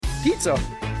Pizza.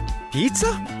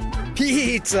 Pizza?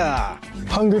 Pizza!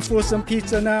 Hungry for some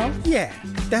pizza now? Yeah,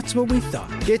 that's what we thought.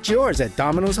 Get yours at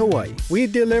Domino's Hawaii. We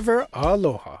deliver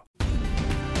aloha.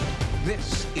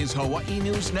 This is Hawaii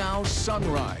News Now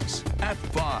Sunrise at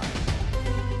 5.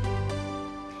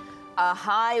 A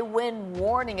high wind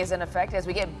warning is in effect as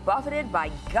we get buffeted by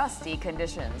gusty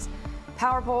conditions.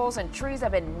 Power poles and trees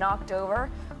have been knocked over.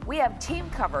 We have team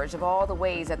coverage of all the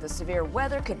ways that the severe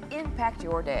weather could impact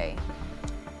your day.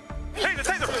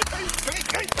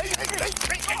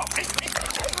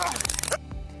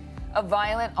 A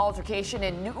violent altercation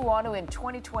in Nu'uanu in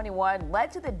 2021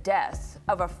 led to the death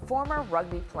of a former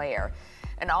rugby player.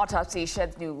 An autopsy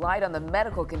sheds new light on the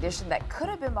medical condition that could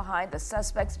have been behind the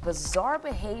suspect's bizarre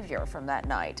behavior from that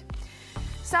night.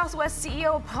 Southwest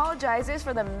CEO apologizes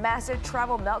for the massive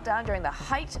travel meltdown during the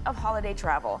height of holiday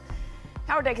travel.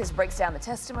 Howard Deikis breaks down the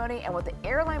testimony and what the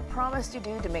airline promised to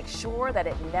do to make sure that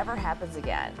it never happens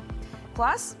again.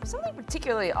 Plus, something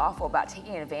particularly awful about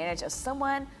taking advantage of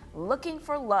someone looking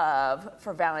for love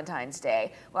for Valentine's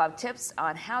Day. We'll have tips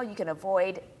on how you can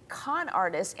avoid con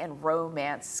artists and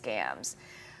romance scams.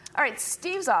 All right,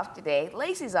 Steve's off today,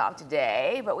 Lacey's off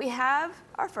today, but we have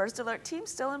our First Alert team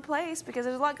still in place because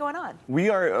there's a lot going on. We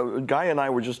are, Guy and I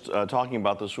were just talking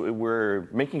about this. We're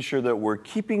making sure that we're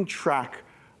keeping track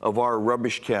of our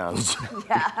rubbish cans.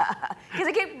 Yeah, because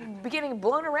they keep getting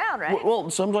blown around, right?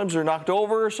 Well, sometimes they're knocked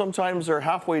over, sometimes they're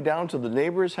halfway down to the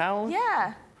neighbor's house.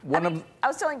 Yeah. I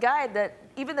was telling Guy that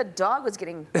even the dog was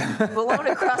getting blown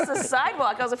across the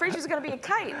sidewalk. I was afraid she was going to be a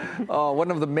kite. One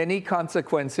of the many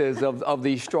consequences of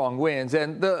these strong winds.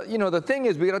 And the thing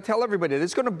is, we got to tell everybody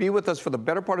this is going to be with us for the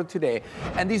better part of today.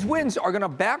 And these winds are going to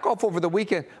back off over the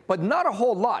weekend, but not a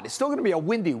whole lot. It's still going to be a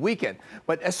windy weekend,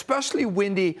 but especially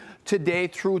windy today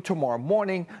through tomorrow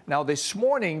morning. Now, this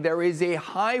morning, there is a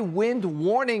high wind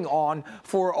warning on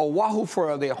for Oahu,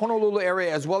 for the Honolulu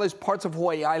area, as well as parts of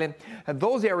Hawaii Island. And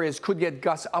those areas could get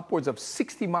gusts upwards of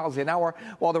 60 miles an hour,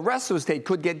 while the rest of the state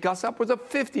could get gusts upwards of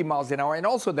 50 miles an hour. And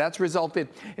also that's resulted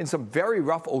in some very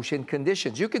rough ocean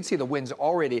conditions. You can see the winds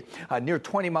already near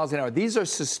 20 miles an hour. These are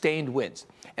sustained winds.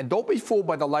 And don't be fooled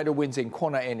by the lighter winds in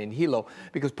Kona and in Hilo,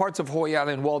 because parts of Hawaii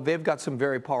Island, well, they've got some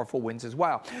very powerful winds as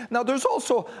well. Now, there's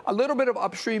also a little bit of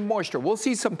upstream moisture. We'll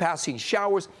see some passing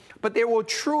showers, but there will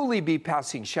truly be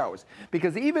passing showers,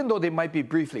 because even though they might be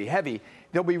briefly heavy,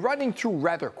 they'll be running through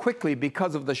rather quickly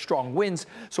because of the strong winds.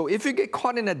 So if you get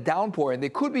caught in a downpour, and there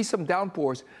could be some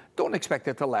downpours, don't expect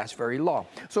it to last very long.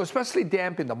 So especially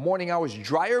damp in the morning hours,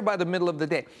 drier by the middle of the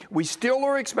day. We still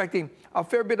are expecting a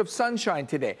fair bit of sunshine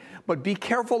today, but be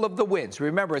careful of the winds.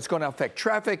 Remember, it's going to affect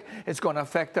traffic. It's going to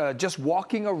affect just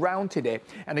walking around today.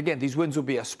 And again, these winds will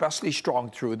be especially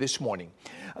strong through this morning.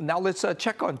 Now let's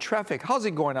check on traffic. How's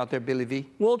it going out there, Billy V?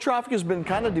 Well, traffic has been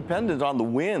kind of dependent on the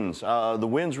winds. The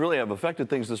winds really have affected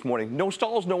things this morning. No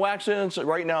stalls, no accidents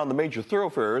right now on the major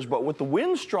thoroughfares, but with the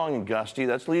winds strong and gusty,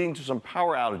 that's leading to some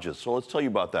power outages. So let's tell you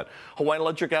about that. Hawaiian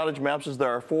Electric outage maps says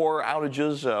there are 4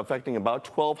 outages affecting about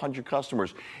 1,200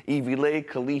 customers. Iwilei,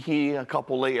 Kalihi,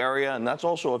 Kapolei area, and that's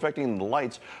also affecting the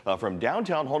lights from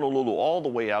downtown Honolulu all the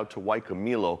way out to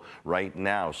Waikamilo right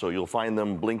now. So you'll find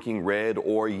them blinking red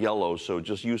or yellow, so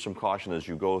just use some caution as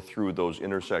you go through those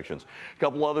intersections. A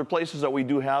couple other places that we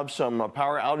do have some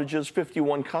power outages,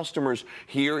 51 customers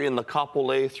here in the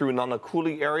Kapolei through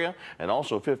Nanakuli area, and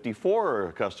also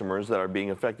 54 customers that are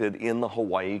being affected in the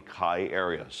Hawaii Kai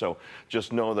area. So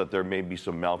just know that there may be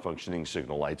some malfunctioning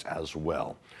signal lights as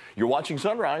well. You're watching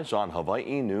Sunrise on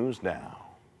Hawaii News Now.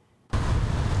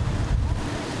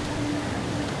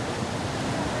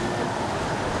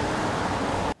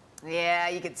 Yeah,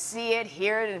 you could see it,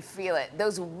 hear it, and feel it.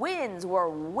 Those winds were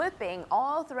whipping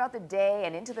all throughout the day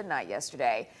and into the night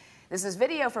yesterday. This is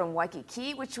video from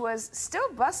Waikiki, which was still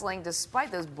bustling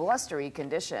despite those blustery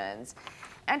conditions.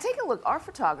 And take a look, our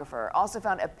photographer also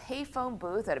found a payphone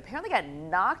booth that apparently got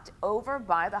knocked over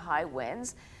by the high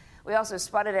winds. We also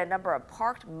spotted a number of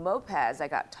parked mopeds that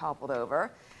got toppled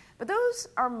over. But those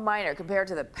are minor compared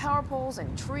to the power poles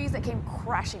and trees that came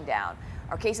crashing down.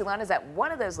 Our Casey Lund is at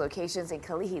one of those locations in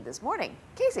Kalihi this morning.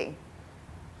 Casey.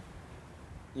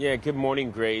 Yeah, good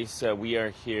morning, Grace. We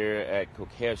are here at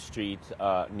Kokea Street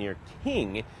near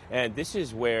King, and this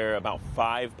is where about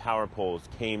 5 power poles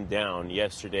came down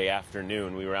yesterday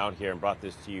afternoon. We were out here and brought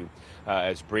this to you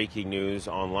as breaking news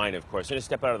online, of course. I'm going to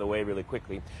step out of the way really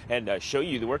quickly and show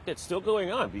you the work that's still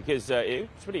going on, because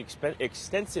it's pretty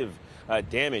extensive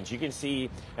damage. You can see,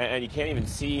 and you can't even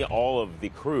see all of the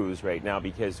crews right now,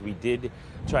 because we did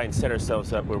try and set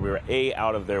ourselves up where we were A,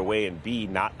 out of their way, and B,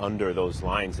 not under those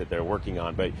lines that they're working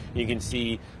on. But you can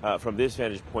see from this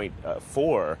vantage point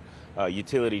 4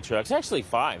 utility trucks, actually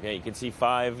 5. Yeah, you can see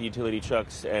 5 utility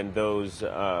trucks and those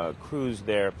crews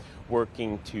there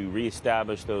working to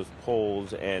reestablish those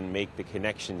poles and make the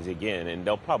connections again. And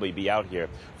they'll probably be out here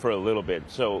for a little bit.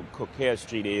 So Kokea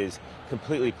Street is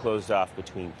completely closed off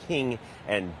between King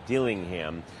and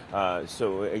Dillingham.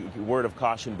 So a word of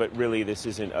caution, but really this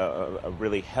isn't a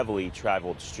really heavily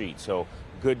traveled street. So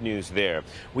good news there.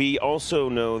 We also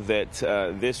know that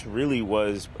this really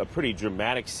was a pretty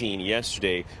dramatic scene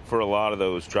yesterday for a lot of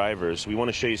those drivers. We want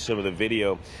to show you some of the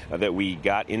video that we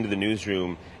got into the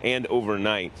newsroom and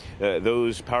overnight.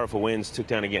 Those powerful winds took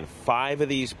down, again, 5 of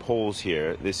these poles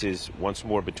here. This is once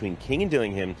more between King and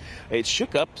Dillingham. It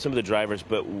shook up some of the drivers,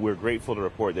 but we're grateful to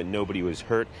report that nobody was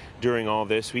hurt during all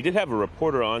this. We did have a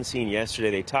reporter on scene yesterday.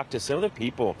 They talked to some of the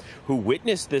people who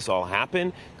witnessed this all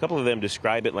happen. A couple of them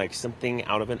describe it like something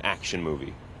out of an action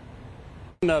movie.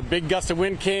 A big gust of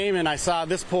wind came and I saw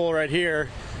this pole right here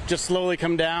just slowly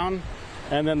come down,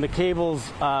 and then the cables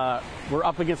were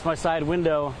up against my side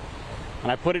window,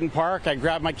 and I put it in park. I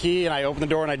grabbed my key and I opened the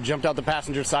door and I jumped out the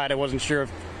passenger side. I wasn't sure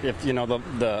if you know,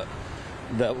 the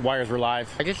wires were live.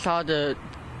 I just saw the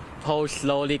pole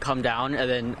slowly come down, and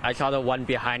then I saw the one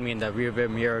behind me in the rear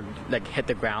mirror like hit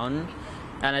the ground,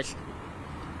 and I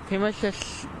pretty much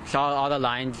just saw all the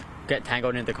lines get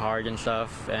tangled into cars and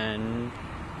stuff, and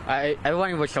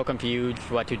everyone was so confused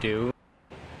what to do.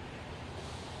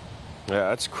 Yeah,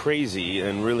 that's crazy,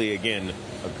 and really, again,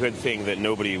 a good thing that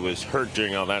nobody was hurt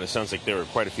during all that. It sounds like there were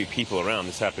quite a few people around.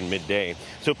 This happened midday.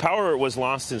 So power was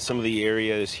lost in some of the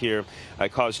areas here.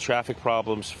 It caused traffic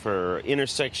problems for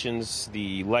intersections.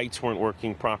 The lights weren't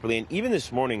working properly. And even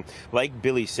this morning, like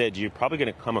Billy said, you're probably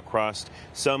going to come across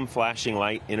some flashing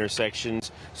light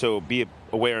intersections. So be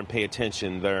aware and pay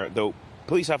attention there, though.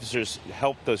 Police officers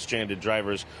helped those stranded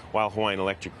drivers while Hawaiian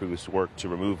Electric crews worked to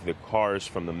remove the cars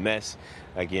from the mess.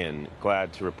 Again,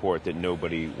 glad to report that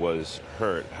nobody was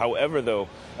hurt. However, though,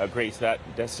 Grace, that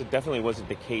definitely wasn't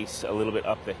the case a little bit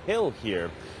up the hill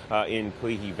here in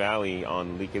Kalihi Valley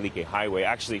on Likelike Highway.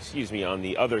 Actually, excuse me, on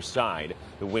the other side,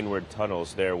 the Windward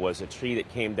Tunnels, there was a tree that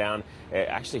came down. It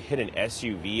actually hit an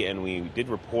SUV, and we did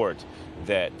report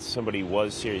that somebody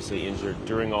was seriously injured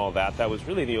during all that. That was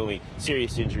really the only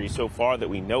serious injury so far that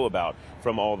we know about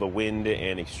from all the wind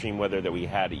and extreme weather that we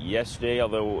had yesterday.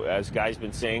 Although, as Guy's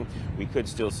been saying, we could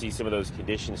still see some of those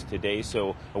conditions today.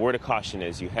 So a word of caution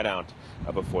as you head out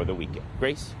before the weekend.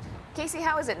 Grace? Casey,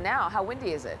 how is it now? How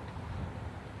windy is it?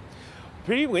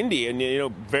 Pretty windy and, you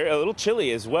know, a little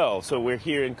chilly as well. So we're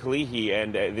here in Kalihi,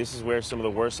 and this is where some of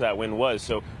the worst of that wind was.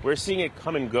 So we're seeing it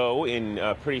come and go in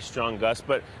pretty strong gusts,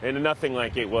 but nothing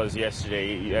like it was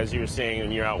yesterday. As you were saying,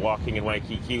 when you're out walking in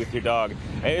Waikiki with your dog,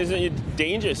 isn't it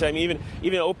dangerous? I mean,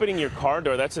 even opening your car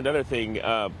door, that's another thing.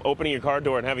 Opening your car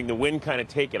door and having the wind kind of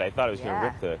take it. I thought it was going to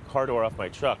rip the car door off my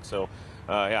truck. So,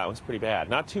 yeah, it was pretty bad.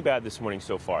 Not too bad this morning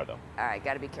so far, though. All right,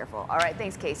 got to be careful. All right,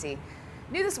 thanks, Casey.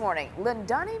 New this morning,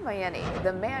 Lindani Mayeni,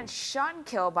 the man shot and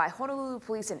killed by Honolulu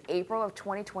police in April of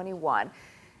 2021,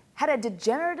 had a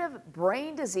degenerative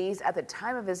brain disease at the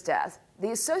time of his death.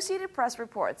 The Associated Press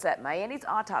reports that Mayeni's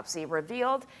autopsy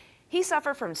revealed he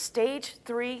suffered from stage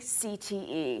 3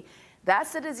 CTE.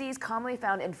 That's the disease commonly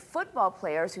found in football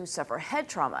players who suffer head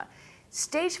trauma.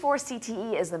 Stage 4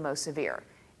 CTE is the most severe.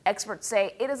 Experts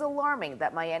say it is alarming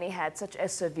that Mayeni had such a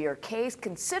severe case,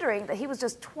 considering that he was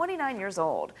just 29 years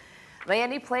old.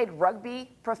 Mayeni played rugby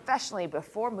professionally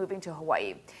before moving to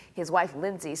Hawaii. His wife,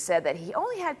 Lindsay, said that he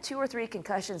only had 2 or 3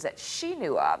 concussions that she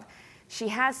knew of. She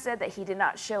has said that he did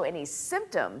not show any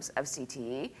symptoms of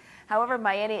CTE. However,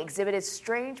 Mayeni exhibited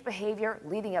strange behavior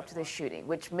leading up to the shooting,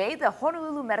 which made the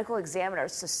Honolulu Medical Examiner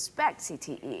suspect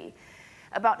CTE.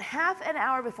 About half an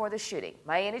hour before the shooting,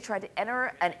 Mayeni tried to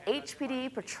enter an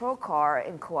HPD patrol car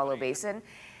in Kowalo Basin,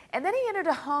 and then he entered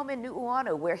a home in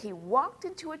Nu'uanu where he walked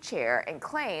into a chair and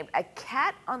claimed a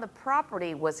cat on the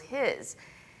property was his.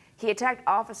 He attacked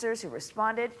officers who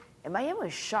responded, and Mayeni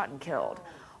was shot and killed.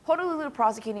 Honolulu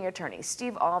prosecuting attorney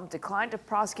Steve Alm declined to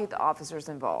prosecute the officers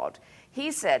involved.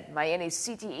 He said Mayeni's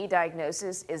CTE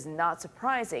diagnosis is not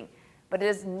surprising, but it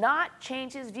does not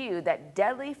change his view that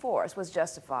deadly force was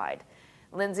justified.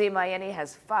 Lindsay Mayeni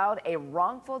has filed a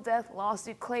wrongful death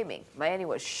lawsuit claiming Mayeni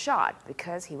was shot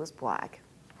because he was black.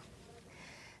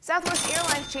 Southwest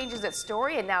Airlines changes its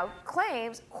story and now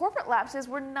claims corporate lapses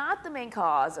were not the main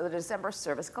cause of the December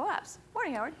service collapse.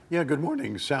 Morning, Howard. Yeah, good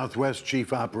morning. Southwest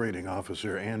Chief Operating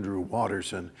Officer Andrew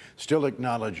Watterson still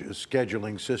acknowledges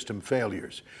scheduling system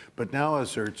failures, but now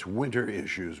asserts winter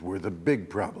issues were the big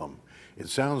problem. It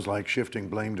sounds like shifting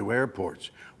blame to airports.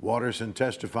 Watterson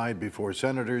testified before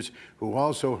senators who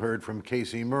also heard from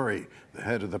Casey Murray, the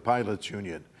head of the pilots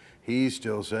union. He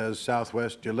still says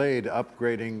Southwest delayed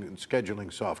upgrading and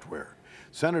scheduling software.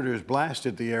 Senators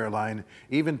blasted the airline.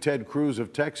 Even Ted Cruz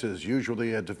of Texas,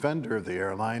 usually a defender of the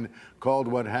airline, called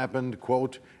what happened,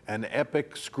 quote, an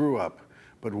epic screw-up.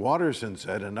 But Watterson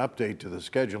said an update to the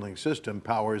scheduling system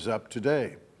powers up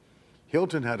today.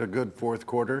 Hilton had a good fourth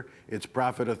quarter. Its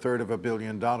profit $250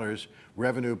 million.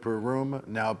 Revenue per room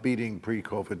now beating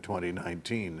pre-COVID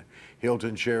 2019.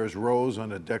 Hilton shares rose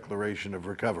on a declaration of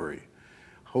recovery.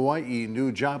 Hawaii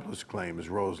new jobless claims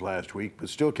rose last week, but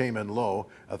still came in low,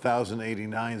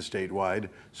 1,089 statewide,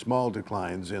 small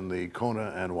declines in the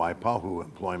Kona and Waipahu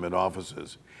employment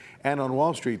offices. And on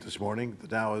Wall Street this morning, the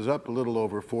Dow is up a little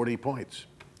over 40 points.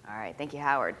 All right, thank you,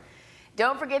 Howard.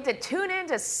 Don't forget to tune in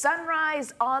to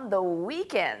Sunrise on the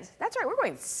weekends. That's right, we're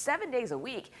going 7 days a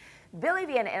week. Billy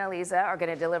V and Annalisa are going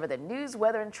to deliver the news,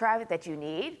 weather, and traffic that you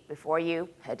need before you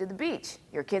head to the beach,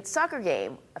 your kid's soccer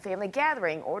game, a family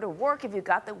gathering, or to work if you've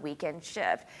got the weekend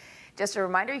shift. Just a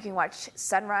reminder, you can watch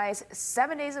Sunrise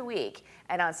 7 days a week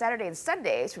and on Saturday and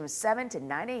Sundays from 7 to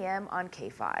 9 a.m. on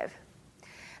K5.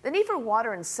 The need for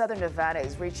water in southern Nevada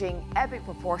is reaching epic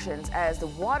proportions as the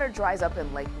water dries up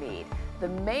in Lake Mead, the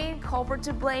main culprit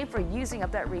to blame for using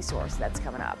up that resource. That's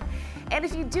coming up. And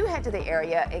if you do head to the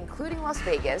area, including Las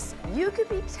Vegas, you could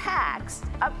be taxed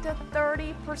up to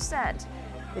 30%.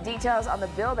 The details on the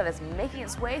bill that is making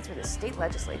its way through the state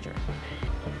legislature.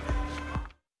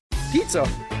 Pizza?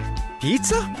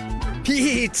 Pizza?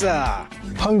 Pizza!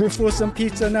 Hungry for some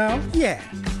pizza now? Yeah,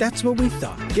 that's what we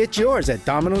thought. Get yours at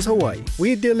Domino's Hawaii.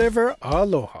 We deliver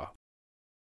aloha.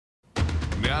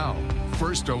 Now,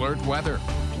 First Alert weather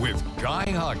with Guy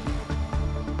Hug.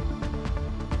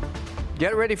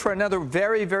 Get ready for another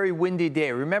very, very windy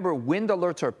day. Remember, wind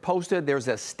alerts are posted. There's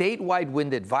a statewide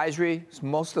wind advisory.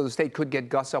 Most of the state could get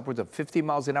gusts upwards of 50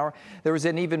 miles an hour. There is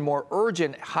an even more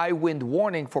urgent high wind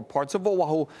warning for parts of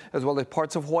Oahu as well as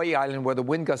parts of Hawaii Island where the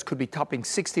wind gusts could be topping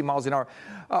 60 miles an hour.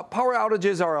 Power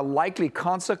outages are a likely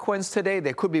consequence today.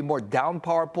 There could be more down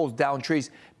power poles, down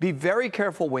trees. Be very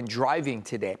careful when driving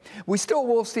today. We still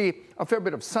will see a fair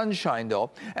bit of sunshine,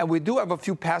 though, and we do have a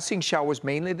few passing showers,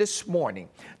 mainly this morning.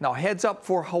 Now, heads up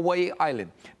for Hawaii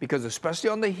Island, because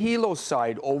especially on the Hilo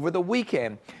side over the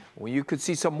weekend, well, you could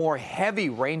see some more heavy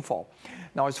rainfall.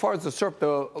 Now, as far as the surf,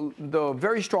 the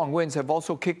very strong winds have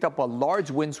also kicked up a large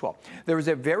wind swell. There is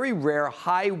a very rare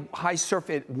high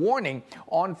surf warning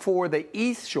on for the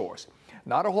east shores.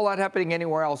 Not a whole lot happening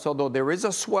anywhere else, although there is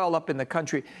a swell up in the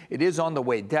country. It is on the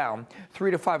way down.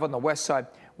 3 to 5 on the west side,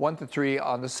 1 to 3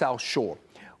 on the south shore.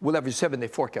 We'll have your 7-day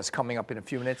forecast coming up in a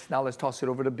few minutes. Now let's toss it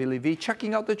over to Billy V,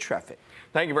 checking out the traffic.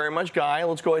 Thank you very much, Guy.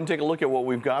 Let's go ahead and take a look at what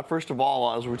we've got. First of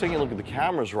all, as we're taking a look at the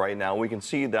cameras right now, we can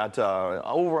see that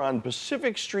over on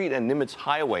Pacific Street and Nimitz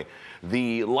Highway,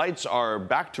 the lights are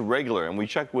back to regular. And we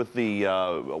checked with the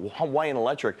Hawaiian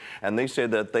Electric, and they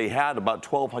said that they had about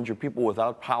 1,200 people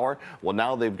without power. Well,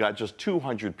 now they've got just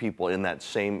 200 people in that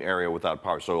same area without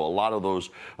power. So a lot of those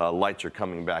lights are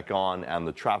coming back on, and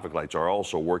the traffic lights are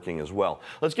also working as well.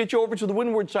 Let's get you over to the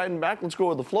windward side and back. Let's go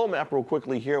with the flow map real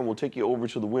quickly here, and we'll take you over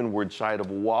to the windward side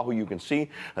of Oahu. You can see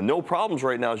no problems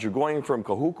right now as you're going from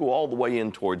Kahuku all the way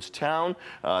in towards town.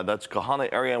 That's Kahana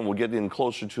area, and we'll get in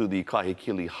closer to the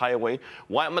Kahekili Highway.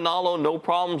 Waimanalo, no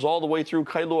problems all the way through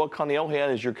Kailua Kaneohe.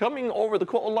 And as you're coming over the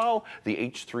Ko'olau, the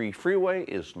H3 freeway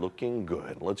is looking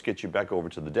good. Let's get you back over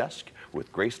to the desk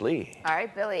with Grace Lee. All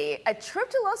right, Billy, a trip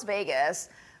to Las Vegas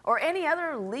or any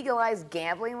other legalized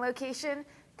gambling location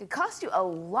could cost you a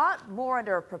lot more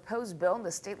under a proposed bill in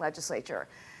the state legislature.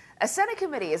 A Senate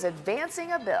committee is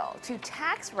advancing a bill to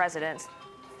tax residents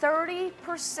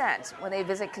 30% when they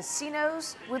visit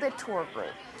casinos with a tour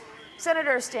group.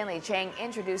 Senator Stanley Chang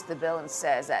introduced the bill and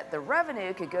says that the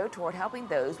revenue could go toward helping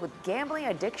those with gambling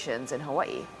addictions in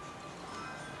Hawaii.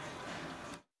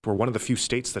 We're one of the few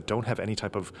states that don't have any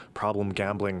type of problem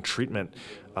gambling treatment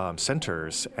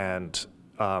centers, and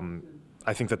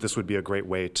I think that this would be a great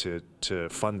way to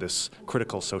fund this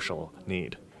critical social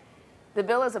need. The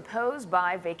bill is opposed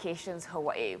by Vacations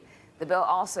Hawaii. The bill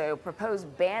also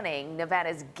proposed banning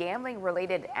Nevada's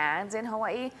gambling-related ads in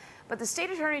Hawaii, but the state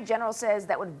attorney general says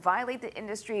that would violate the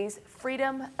industry's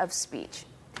freedom of speech.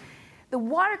 The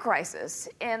water crisis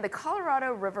in the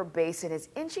Colorado River Basin is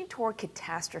inching toward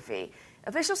catastrophe.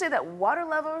 Officials say that water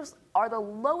levels are the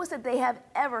lowest that they have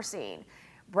ever seen.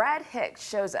 Brad Hicks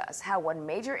shows us how one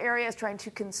major area is trying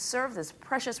to conserve this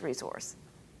precious resource.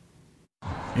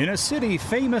 In a city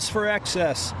famous for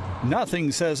excess,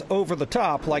 nothing says over the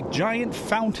top like giant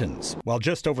fountains. While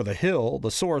just over the hill,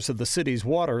 the source of the city's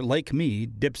water, Lake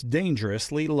Mead, dips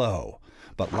dangerously low.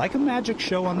 But like a magic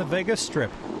show on the Vegas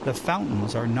Strip, the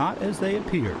fountains are not as they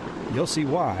appear. You'll see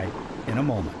why in a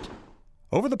moment.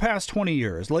 Over the past 20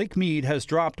 years, Lake Mead has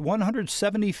dropped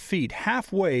 170 feet,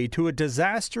 halfway to a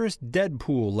disastrous dead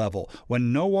pool level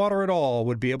when no water at all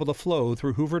would be able to flow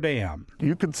through Hoover Dam.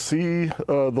 You could see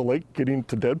the lake getting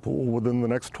to dead pool within the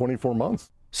next 24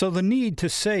 months. So the need to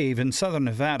save in southern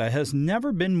Nevada has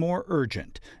never been more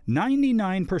urgent.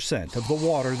 99% of the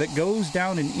water that goes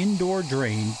down an indoor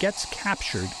drain gets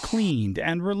captured, cleaned,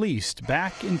 and released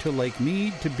back into Lake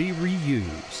Mead to be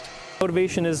reused.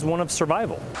 Motivation is one of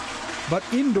survival. But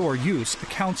indoor use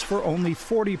accounts for only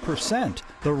 40%.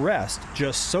 The rest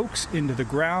just soaks into the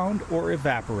ground or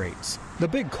evaporates. The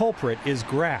big culprit is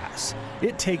grass.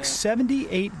 It takes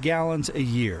 78 gallons a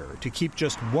year to keep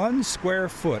just 1 square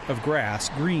foot of grass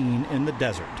green in the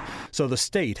desert. So the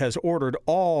state has ordered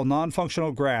all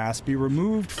non-functional grass be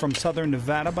removed from southern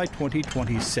Nevada by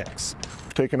 2026.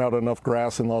 Taken out enough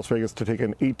grass in Las Vegas to take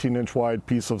an 18-inch wide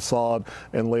piece of sod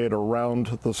and lay it around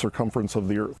the circumference of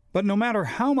the earth. But no matter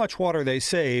how much water they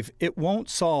save, it won't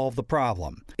solve the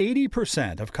problem.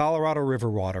 80% of Colorado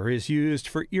River water is used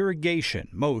for irrigation,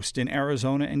 most in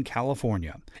Arizona and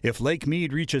California. If Lake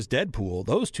Mead reaches dead pool,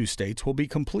 those 2 states will be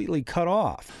completely cut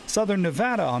off. Southern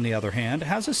Nevada, on the other hand,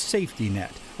 has a safety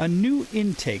net, a new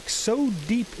intake so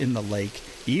deep in the lake,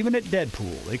 even at dead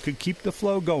pool, it could keep the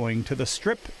flow going to the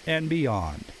Strip and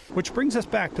beyond. Which brings us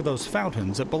back to those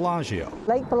fountains at Bellagio.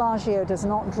 Lake Bellagio does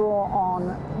not draw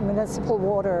on municipal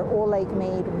water or Lake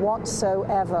Mead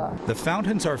whatsoever. The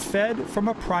fountains are fed from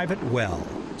a private well.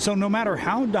 So no matter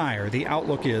how dire the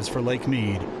outlook is for Lake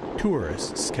Mead,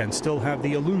 tourists can still have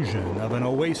the illusion of an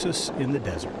oasis in the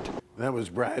desert. That was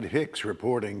Brad Hicks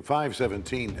reporting.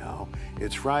 5:17 now.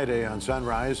 It's Friday on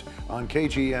Sunrise on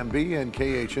KGMB and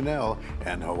KHNL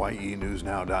and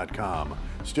HawaiiNewsNow.com.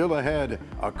 Still ahead,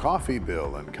 a coffee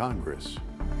bill in Congress.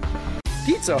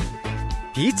 Pizza?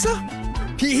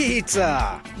 Pizza?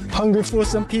 Pizza! Hungry for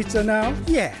some pizza now?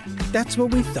 Yeah, that's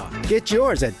what we thought. Get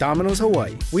yours at Domino's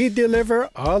Hawaii. We deliver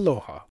aloha.